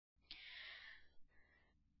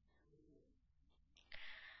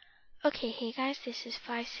Okay, hey guys, this is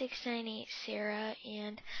 5698 Sarah,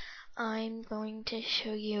 and I'm going to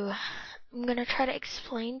I'm going to try to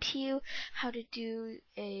explain to you how to do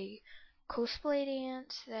a cosplay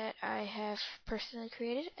dance that I have personally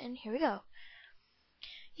created, and here we go.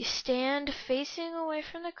 You stand facing away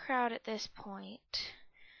from the crowd at this point,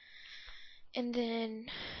 and then,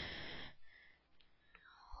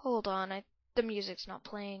 hold on, the music's not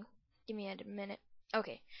playing. Give me a minute.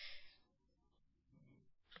 Okay.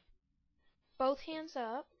 Both hands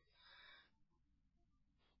up.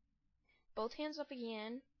 Both hands up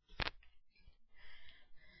again.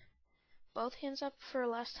 Both hands up for a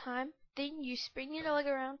last time. Then you spin your leg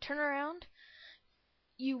around, turn around.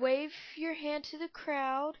 You wave your hand to the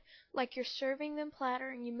crowd like you're serving them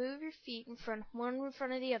platter, and you move your feet one in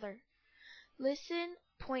front of the other. Listen,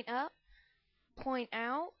 point up, point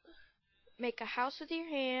out, make a house with your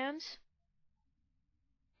hands.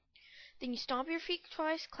 Then you stomp your feet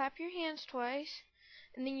twice, clap your hands twice,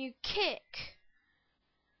 and then you kick.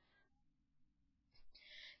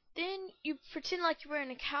 Then you pretend like you're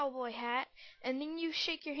wearing a cowboy hat, and then you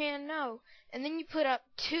shake your hand no, and then you put up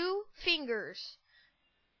 2 fingers,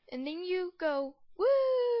 and then you go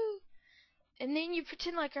woo, and then you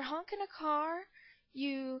pretend like you're honking a car.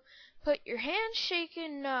 You put your hand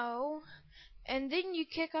shaking no, and then you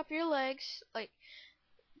kick up your legs like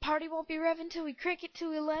party won't be revving till we crank it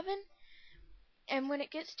to 11. And when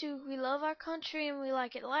it gets to we love our country and we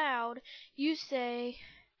like it loud, you say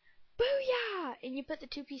booyah! And you put the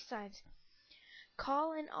 2 peace signs.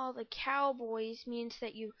 Calling all the cowboys means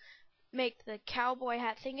that you make the cowboy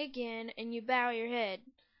hat thing again and you bow your head.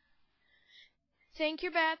 Think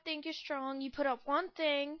you're bad, think you're strong. You put up one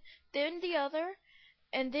thing, then the other,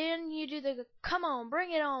 and then you do the come on,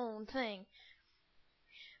 bring it on thing.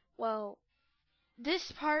 Well,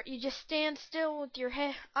 this part you just stand still with your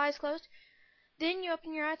eyes closed. Then you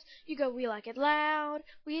open your eyes, you go, we like it loud,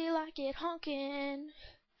 we like it honkin'.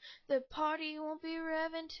 The party won't be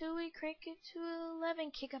revving till we crank it to 11.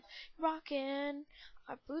 Kick up, rockin',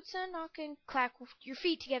 our boots are knockin', clap your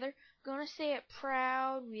feet together. Gonna say it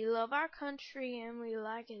proud, we love our country and we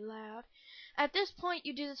like it loud. At this point,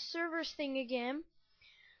 you do the server's thing again.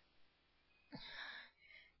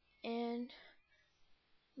 And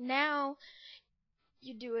now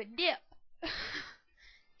you do a dip.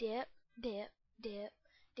 Dip, dip, dip,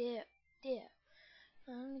 dip, dip.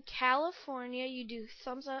 In California, you do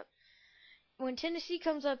thumbs up. When Tennessee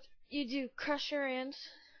comes up, you do crush your hands,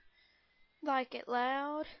 like it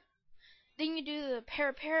loud. Then you do the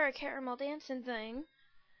para caramel dancing thing.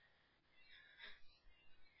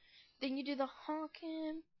 Then you do the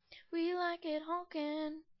honkin', we like it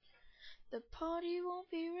honkin'. The party won't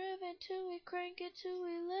be revving till we crank it to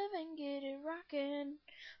 11. Get it rockin',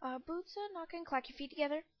 our boots are knockin', clack your feet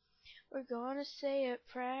together. We're gonna say it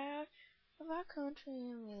proud of our country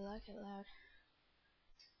and we like it loud.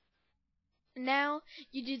 Now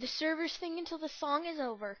you do the server's thing until the song is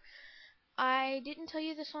over. I didn't tell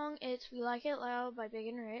you the song. It's We Like It Loud by Big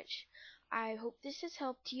and Rich. I hope this has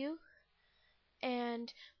helped you.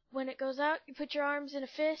 And when it goes out, you put your arms in a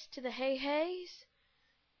fist to the hey heys.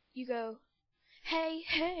 You go hey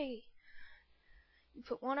hey. You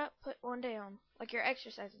put one up, put one down, like you're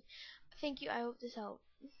exercising. Thank you. I hope this helped.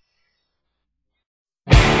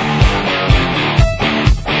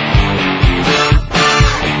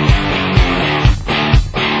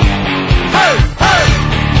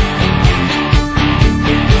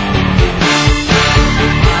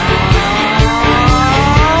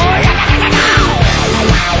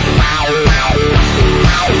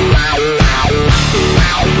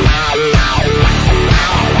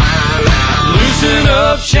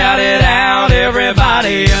 Shout it out,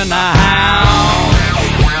 everybody in the house.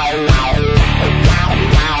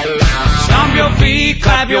 Stomp your feet,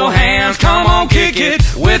 clap your hands, come on, kick it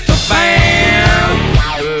with the band.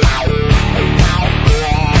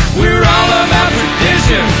 We're all about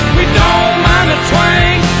tradition, we don't mind the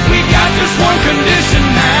twang. We got just one condition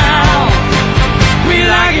now. We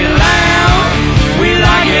like it loud, we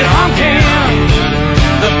like it honkin'.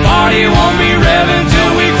 The party won't be revving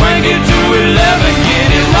till we crank it to 11.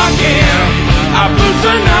 Get it rockin', our boots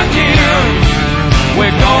are knockin'.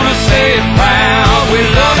 We're gonna say it proud. We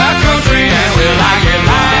love our country and we like it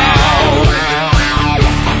loud.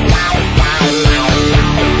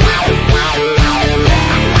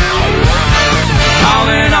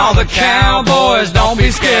 Calling all the cowboys, don't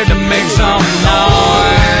be scared to make some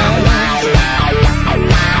noise.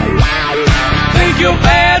 Think you're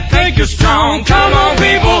bad, think you're strong. Come on,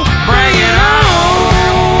 people, bring it on.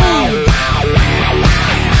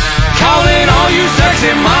 Calling all you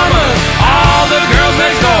sexy mamas, all the girls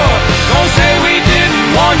next door. Don't say we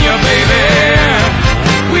didn't warn you, baby.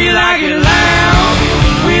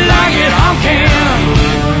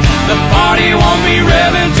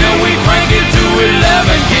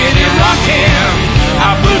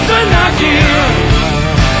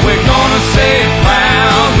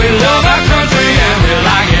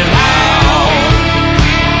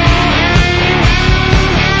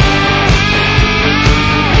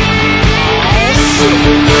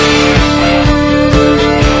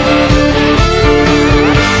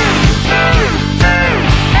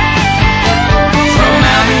 From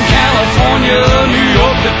out in California, New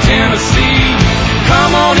York to Tennessee,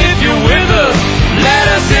 come on if you're with us, let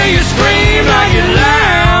us hear you scream like it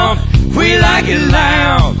loud. We like it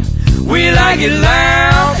loud. We like it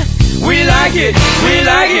loud. We like it, we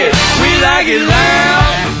like it, we like it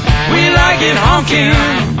loud. We like it honking.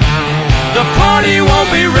 The party won't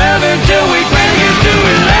be revving till we crank it to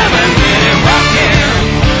 11. Get it rocking.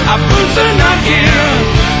 Our boots are knocking.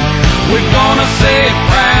 We're gonna say